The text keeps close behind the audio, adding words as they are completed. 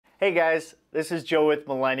Hey guys, this is Joe with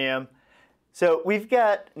Millennium. So we've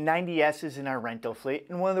got 90Ss in our rental fleet,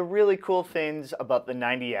 and one of the really cool things about the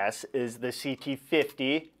 90S is the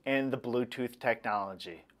CT-50 and the Bluetooth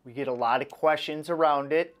technology. We get a lot of questions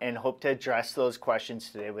around it and hope to address those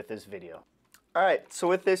questions today with this video. Alright, so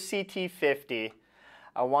with this CT-50,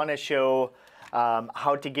 I want to show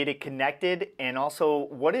how to get it connected and also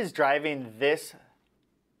what is driving this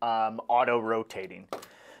auto rotating.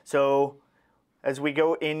 So as we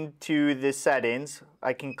go into the settings,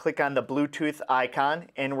 I can click on the Bluetooth icon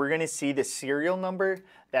and we're going to see the serial number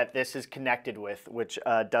that this is connected with, which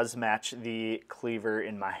does match the cleaver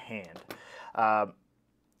in my hand.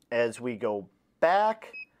 As we go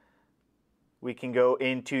back, we can go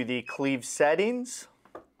into the cleave settings,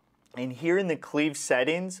 and here in the cleave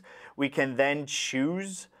settings, we can then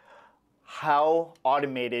choose how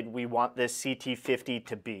automated we want this CT-50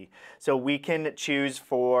 to be. So we can choose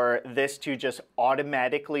for this to just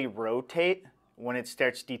automatically rotate when it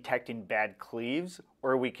starts detecting bad cleaves,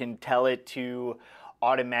 or we can tell it to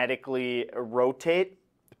automatically rotate,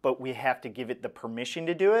 but we have to give it the permission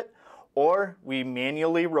to do it, or we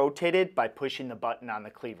manually rotate it by pushing the button on the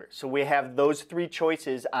cleaver. So we have those three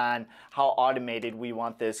choices on how automated we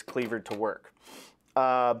want this cleaver to work.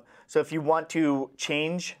 So if you want to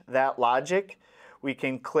change that logic, we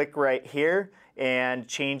can click right here and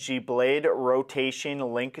change the blade rotation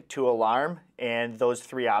link to alarm, and those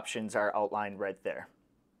three options are outlined right there.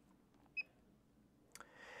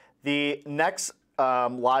 The next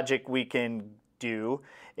logic we can do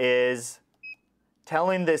is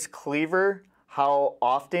telling this cleaver how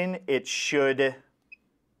often it should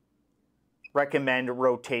recommend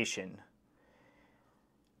rotation.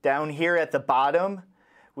 Down here at the bottom,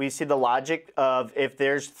 we see the logic of if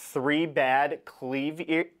there's 3 bad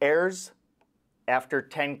cleave errors after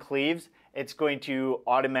 10 cleaves, it's going to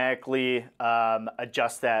automatically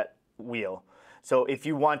adjust that wheel. So if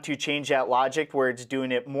you want to change that logic where it's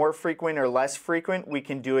doing it more frequent or less frequent, we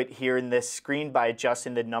can do it here in this screen by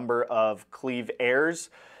adjusting the number of cleave errors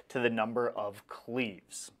to the number of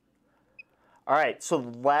cleaves. Alright, so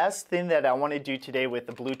the last thing that I want to do today with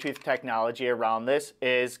the Bluetooth technology around this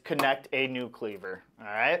is connect a new cleaver.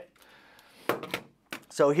 Alright,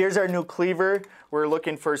 so here's our new cleaver. We're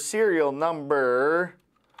looking for serial number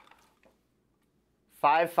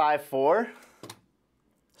 554.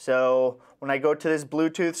 So when I go to this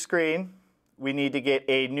Bluetooth screen, we need to get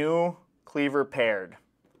a new cleaver paired.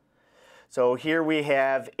 So here we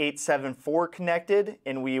have 874 connected,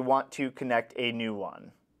 and we want to connect a new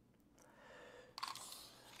one.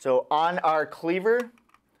 So on our cleaver,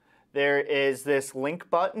 there is this link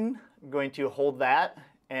button. I'm going to hold that,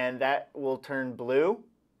 and that will turn blue.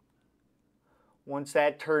 Once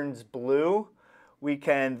that turns blue, we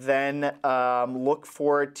can then look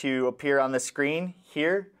for it to appear on the screen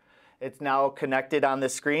here. It's now connected on the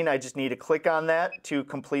screen. I just need to click on that to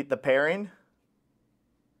complete the pairing.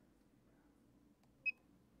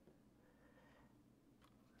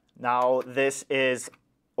 Now this is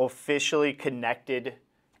officially connected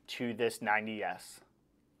to this 90S.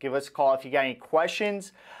 Give us a call if you got any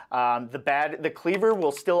questions. The cleaver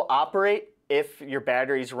will still operate if your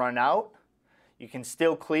batteries run out. You can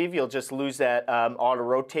still cleave, you'll just lose that auto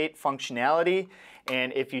rotate functionality.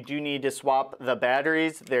 And if you do need to swap the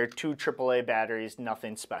batteries, they're 2 AAA batteries,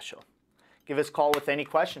 nothing special. Give us a call with any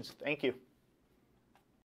questions. Thank you.